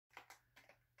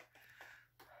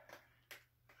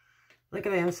Look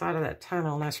at the inside of that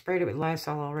tunnel, and I sprayed it with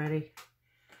Lysol already.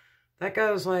 That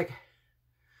goes like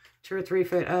 2 or 3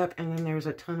 foot up, and then there's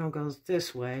a tunnel goes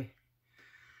this way.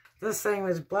 This thing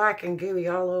was black and gooey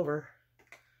all over.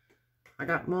 I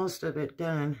got most of it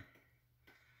done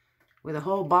with a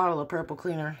whole bottle of purple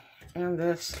cleaner and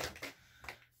this.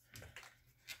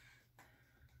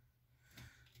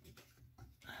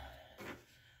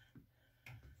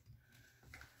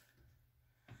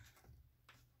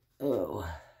 Oh.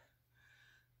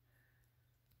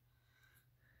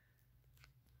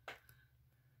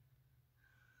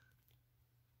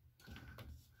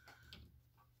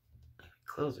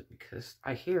 Close it because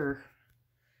I hear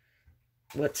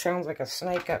what sounds like a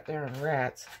snake up there and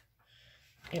rats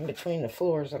in between the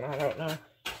floors, and I don't know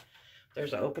if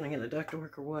there's an opening in the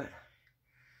ductwork or what.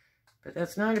 But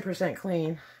that's 90%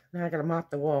 clean. Now I gotta mop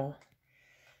the wall.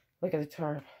 Look at the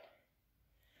tarp.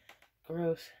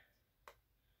 Gross.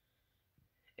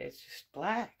 It's just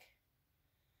black.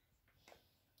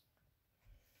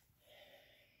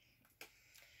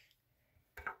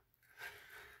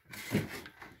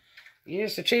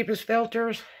 Use the cheapest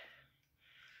filters.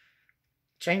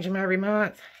 Change them every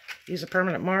month. Use a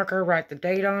permanent marker, write the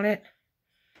date on it,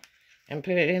 and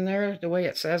put it in there the way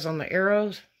it says on the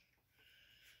arrows.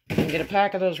 You can get a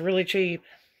pack of those really cheap.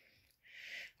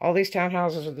 All these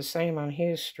townhouses are the same on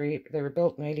Hughes Street. They were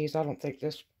built in the 80s. I don't think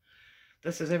this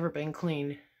has ever been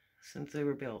cleaned since they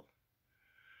were built.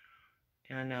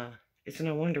 And it's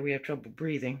no wonder we have trouble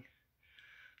breathing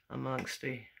amongst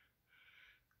the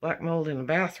black mold in the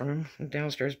bathroom. The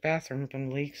downstairs bathroom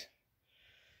been leaks.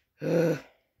 Ugh.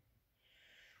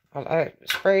 I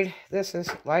sprayed, this is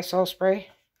Lysol spray.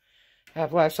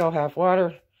 Half Lysol, half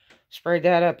water. Sprayed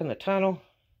that up in the tunnel.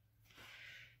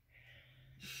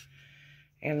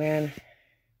 And then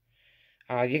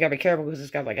you gotta be careful because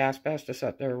it's got like asbestos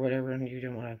up there or whatever, and you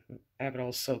don't want to have it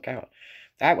all soak out.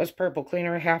 That was purple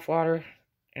cleaner, half water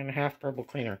and half purple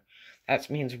cleaner. That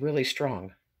means really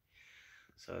strong.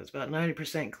 So it's about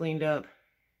 90% cleaned up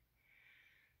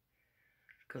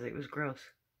because it was gross.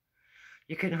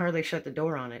 You couldn't hardly shut the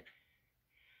door on it.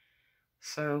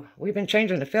 So we've been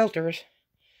changing the filters,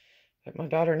 but my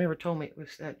daughter never told me it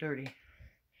was that dirty.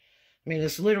 I mean,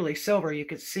 it's literally silver. You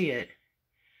could see it.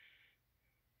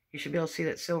 You should be able to see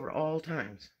that silver all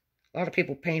times. A lot of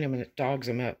people paint them and it dogs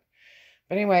them up.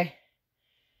 But anyway,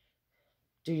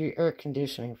 do your air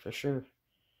conditioning for sure.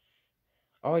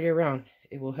 All year round.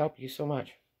 It will help you so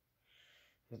much.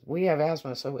 We have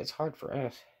asthma, so it's hard for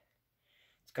us.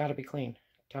 It's got to be clean.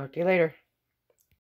 Talk to you later.